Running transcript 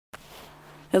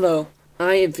Hello,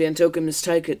 I am Fantokemus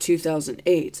Taika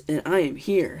 2008, and I am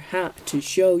here to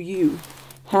show you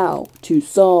how to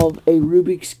solve a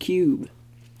Rubik's Cube.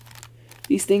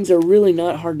 These things are really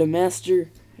not hard to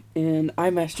master, and I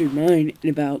mastered mine in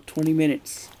about 20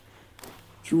 minutes.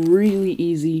 It's really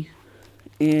easy,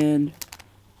 and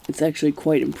it's actually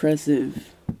quite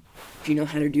impressive if you know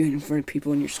how to do it in front of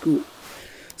people in your school.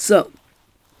 So,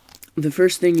 the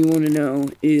first thing you want to know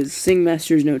is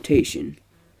Singmaster's notation.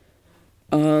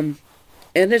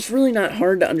 And it's really not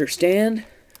hard to understand,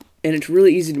 and it's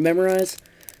really easy to memorize,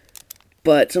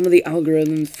 but some of the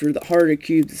algorithms for the harder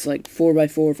cubes, like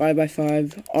 4x4,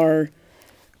 5x5, are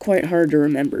quite hard to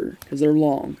remember, because they're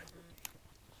long.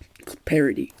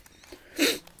 Parity.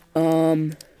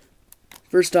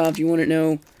 First off, you want to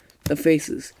know the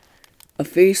faces. A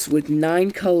face with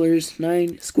 9 colors,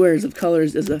 9 squares of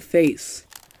colors is a face,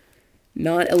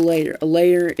 not a layer. A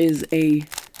layer is a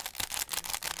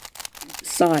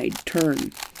side,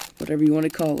 turn, whatever you want to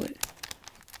call it.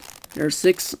 There are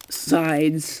 6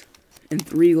 sides and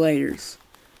 3 layers,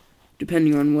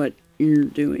 depending on what you're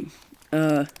doing.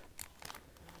 There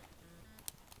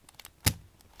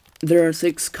are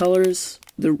 6 colors: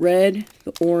 the red,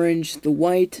 the orange, the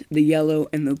white, the yellow,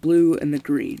 and the blue, and the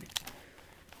green.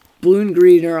 Blue and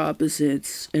green are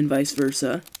opposites, and vice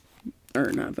versa.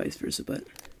 Or not vice versa, but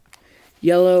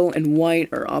yellow and white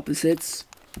are opposites,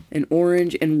 and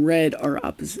orange and red are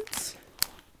opposites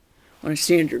on a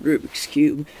standard Rubik's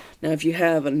Cube. Now, if you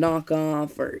have a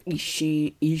knockoff or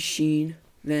Ishin,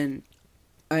 then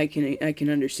I can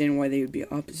understand why they would be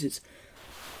opposites.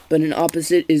 But an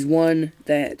opposite is one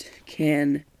that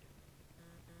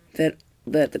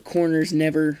the corners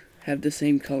never have the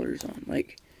same colors on.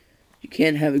 Like, you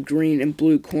can't have a green and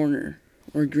blue corner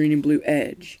or a green and blue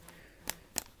edge.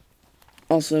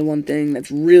 Also, one thing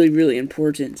that's really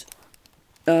important,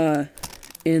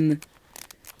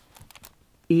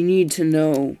 you need to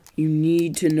know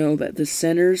that the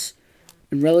centers,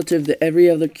 and relative to every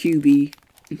other cubie,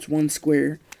 it's one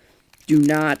square, do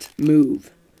not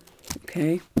move.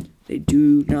 Okay? They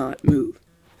do not move.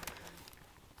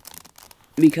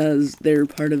 Because they are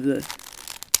part of the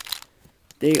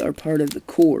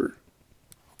core,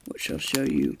 which I'll show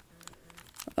you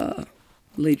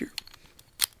later.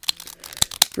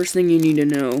 First thing you need to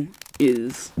know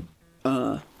is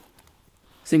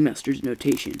Singmaster's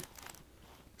notation.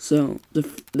 So, the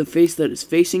face that is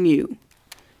facing you,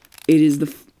 it is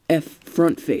the F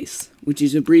front face, which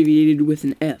is abbreviated with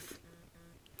an F.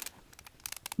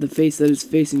 The face that is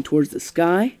facing towards the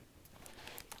sky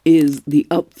is the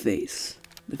up face.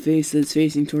 The face that is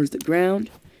facing towards the ground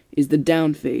is the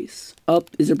down face.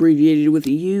 Up is abbreviated with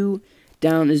a U,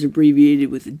 down is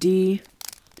abbreviated with a D.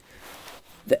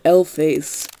 The L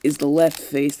face is the left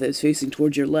face that is facing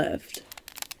towards your left,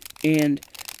 and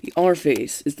the R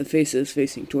face is the face that is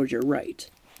facing towards your right.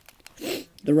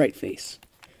 The right face.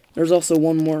 There's also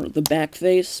one more, the back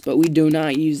face, but we do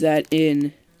not use that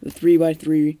in the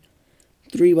 3x3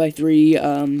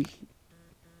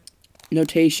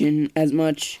 notation as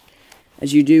much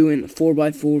as you do in the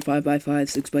 4x4, 5x5,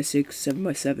 6x6,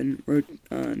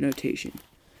 7x7 notation.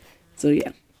 So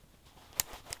yeah.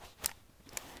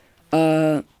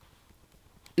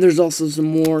 There's also some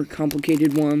more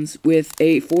complicated ones. With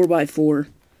a 4x4,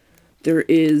 there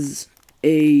is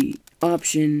a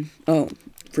option. Oh,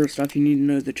 first off, you need to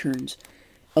know the turns.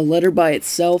 A letter by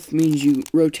itself means you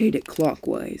rotate it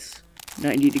clockwise,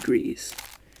 90 degrees.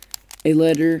 A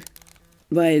letter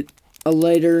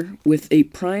with a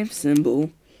prime symbol,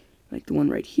 like the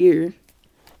one right here,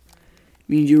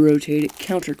 means you rotate it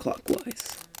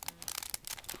counterclockwise.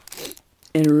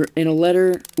 And a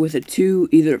letter with a 2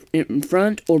 either in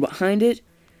front or behind it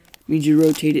means you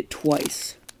rotate it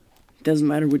twice. Doesn't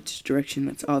matter which direction,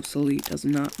 that's obsolete, does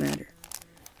not matter.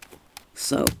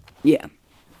 So, yeah.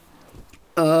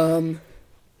 There's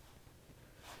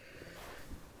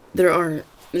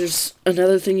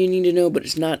another thing you need to know, but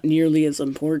it's not nearly as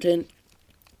important.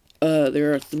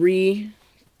 There are 3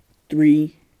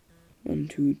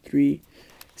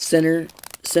 center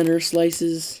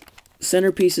slices.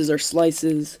 Center pieces are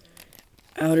slices,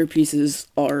 outer pieces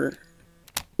are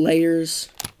layers,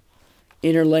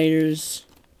 inner layers,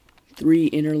 3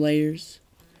 inner layers,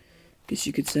 I guess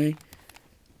you could say.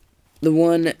 The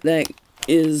one that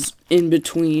is in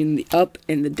between the up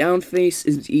and the down face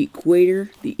is the equator.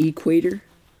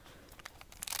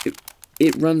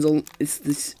 It's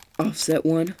this offset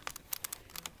one.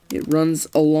 It runs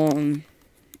along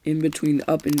in between the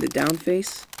up and the down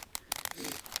face.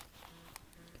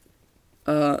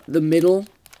 The middle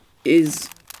is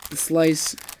the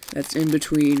slice that's in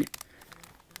between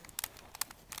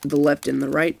the left and the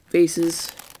right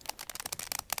faces.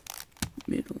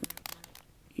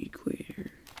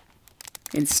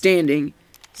 And standing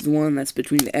is the one that's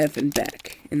between the F and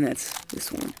back, and that's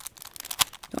this one.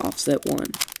 The offset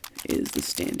one is the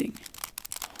standing.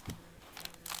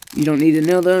 You don't need to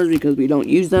know those because we don't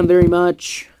use them very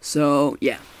much, so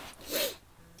yeah.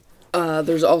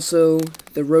 There's also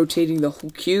the rotating the whole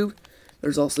cube.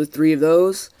 There's also 3 of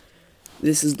those.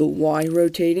 This is the Y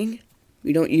rotating.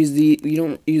 We don't use the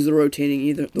rotating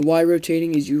either. The Y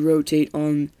rotating is you rotate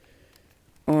on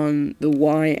the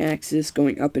Y axis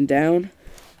going up and down.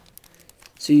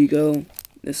 So you go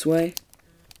this way.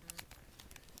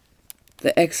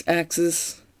 The X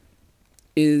axis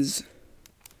is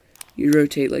you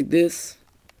rotate like this.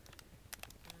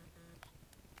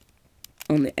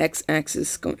 On the X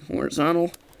axis going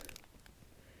horizontal.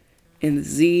 And the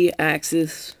Z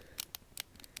axis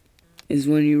is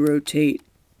when you rotate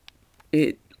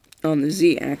it on the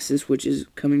Z axis, which is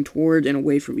coming toward and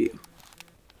away from you.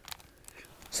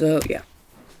 So yeah.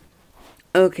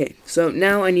 Okay, so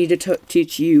now I need to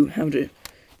teach you how to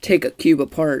take a cube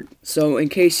apart. So in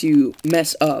case you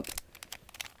mess up,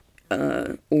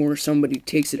 or somebody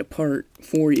takes it apart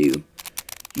for you,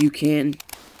 you can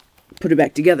put it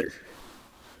back together.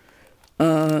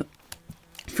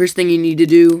 First thing you need to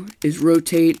do is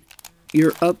rotate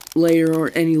your up layer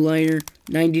or any layer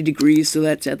 90 degrees, so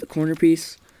that's at the corner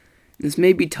piece. This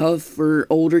may be tough for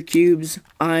older cubes.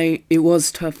 It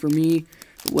was tough for me.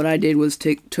 What I did was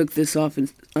took this off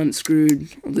and unscrewed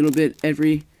a little bit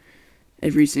every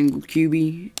single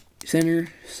cubey center,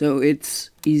 so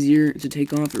it's easier to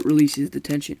take off. It releases the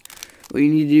tension. What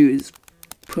you need to do is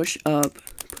push up,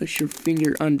 push your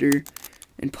finger under,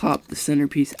 and pop the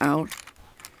centerpiece out.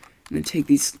 And then take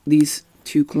these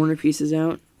 2 corner pieces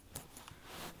out.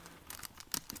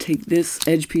 Take this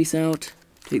edge piece out.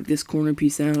 Take this corner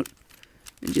piece out.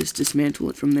 And just dismantle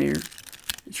it from there.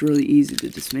 It's really easy to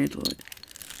dismantle it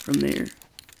from there.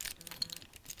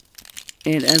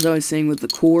 And as I was saying with the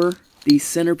core, these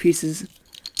centerpieces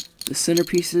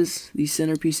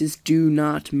do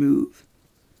not move.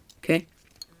 Okay?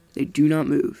 They do not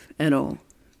move at all.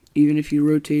 Even if you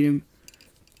rotate them,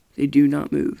 they do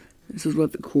not move. This is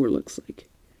what the core looks like.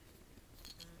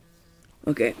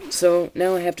 Okay, so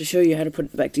now I have to show you how to put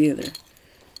it back together.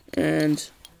 And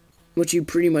what you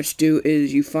pretty much do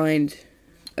is you find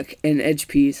an edge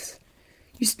piece.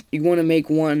 You want to make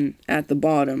one at the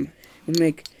bottom. You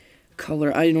make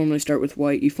color. I normally start with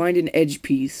white. You find an edge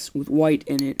piece with white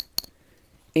in it,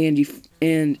 and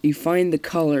you find the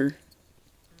color,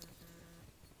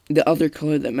 the other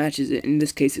color that matches it. In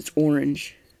this case, it's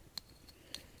orange.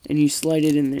 And you slide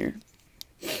it in there,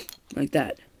 like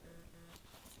that.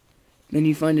 Then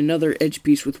you find another edge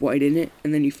piece with white in it,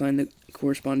 and then you find the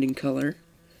corresponding color,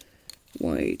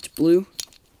 white, blue,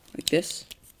 like this.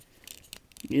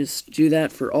 You just do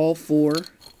that for all 4.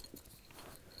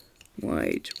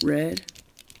 White, red,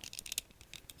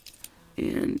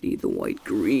 and the white,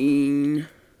 green,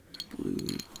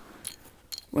 blue,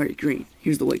 white, green.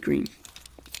 Here's the white, green.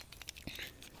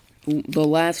 The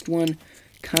last one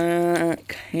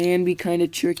can be kind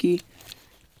of tricky,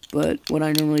 but what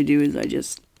I normally do is I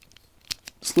just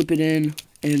slip it in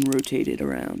and rotate it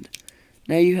around.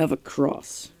 Now you have a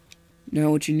cross. Now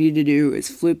what you need to do is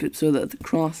flip it so that the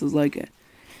cross is like an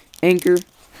anchor,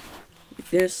 like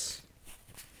this,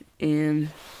 and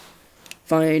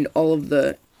find all of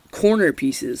the corner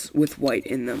pieces with white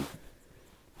in them.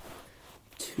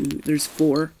 There's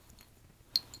 4.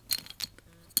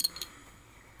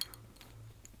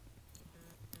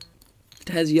 If it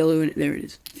has yellow in it, there it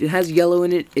is. If it has yellow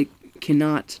in it, it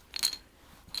cannot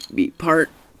be part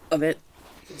of it.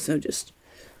 So just,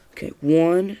 okay,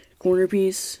 1 corner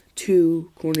piece,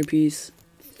 2 corner piece,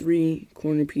 3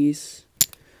 corner piece,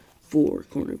 4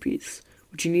 corner piece.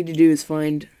 What you need to do is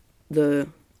you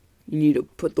need to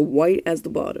put the white as the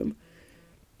bottom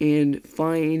and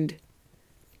find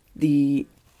the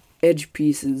edge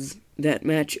pieces that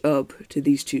match up to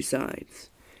these 2 sides.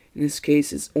 In this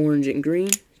case, it's orange and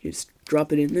green. You just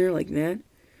drop it in there like that.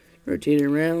 Rotate it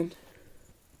around.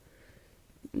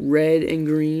 Red and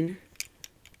green.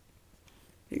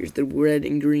 Here's the red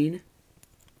and green.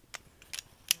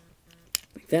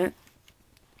 Like that.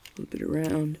 Flip it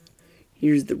around.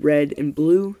 Here's the red and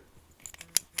blue.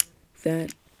 Like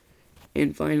that.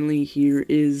 And finally, here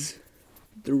is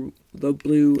the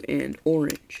blue and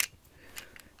orange.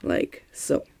 Like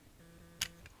so.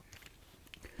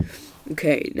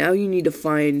 Okay, now you need to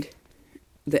find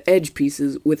the edge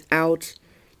pieces without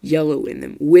yellow in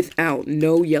them. Without,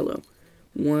 no yellow.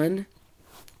 1,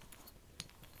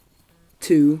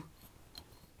 2,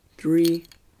 3,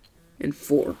 and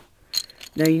 4.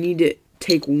 Now you need to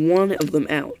take one of them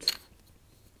out.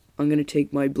 I'm going to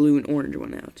take my blue and orange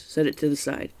one out. Set it to the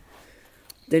side.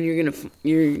 Then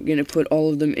you're gonna put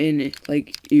all of them in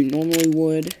like you normally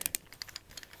would.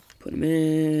 Put them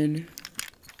in.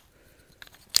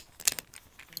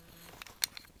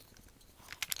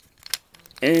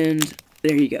 And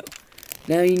there you go.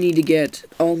 Now you need to get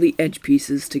all the edge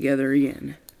pieces together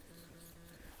again.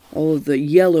 All of the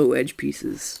yellow edge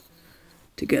pieces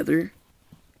together.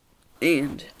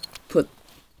 And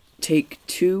take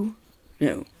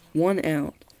one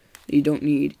out that you don't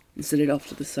need and set it off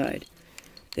to the side.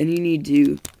 Then you need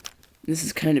to, this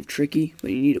is kind of tricky,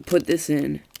 but you need to put this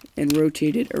in and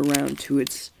rotate it around to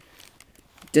its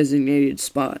designated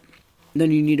spot.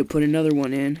 Then you need to put another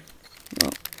one in,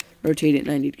 well, rotate it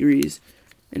 90 degrees,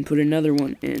 and put another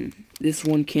one in. This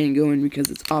one can't go in because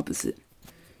it's opposite.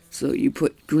 So you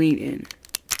put green in.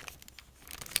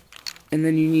 And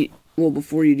then you need, well,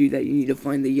 before you do that, you need to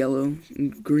find the yellow,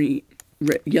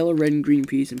 red, and green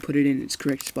piece and put it in its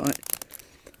correct spot.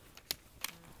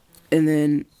 And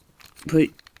then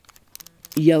put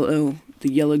the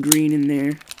yellow green in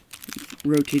there,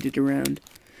 rotate it around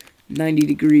 90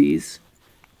 degrees.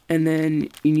 And then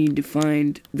you need to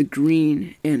find the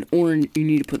green and orange, you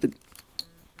need to put the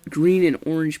green and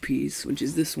orange piece, which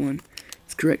is this one,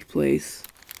 its correct place.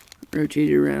 Rotate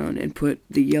it around and put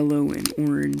the yellow and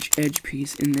orange edge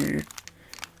piece in there.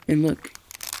 And look,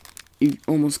 you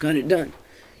almost got it done.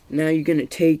 Now you're going to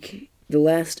take the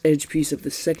last edge piece of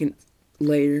the second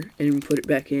layer and put it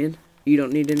back in. You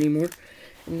don't need any more.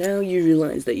 And now you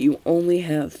realize that you only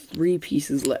have 3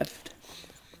 pieces left.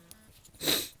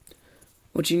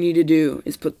 What you need to do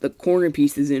is put the corner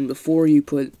pieces in before you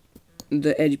put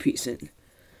the edge piece in.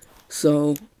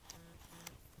 So,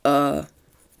 yeah,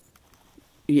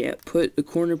 put the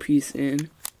corner piece in.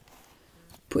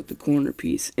 Put the corner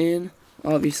piece in.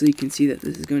 Obviously, you can see that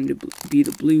this is going to be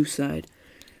the blue side.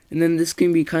 And then this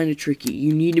can be kind of tricky.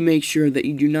 You need to make sure that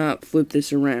you do not flip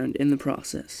this around in the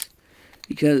process.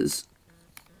 Because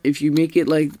if you make it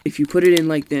like, if you put it in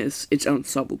like this, it's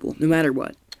unsolvable. No matter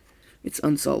what. It's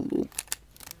unsolvable.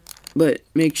 But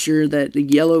make sure that the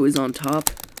yellow is on top.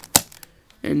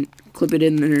 And clip it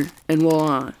in there. And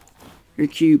voila. Your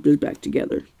cube goes back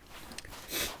together.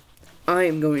 I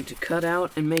am going to cut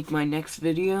out and make my next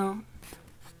video.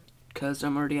 Because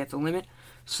I'm already at the limit.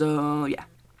 So, yeah.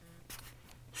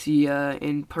 See ya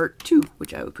in part 2,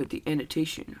 which I will put the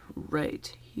annotation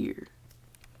right here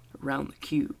around the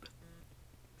cube.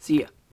 See ya.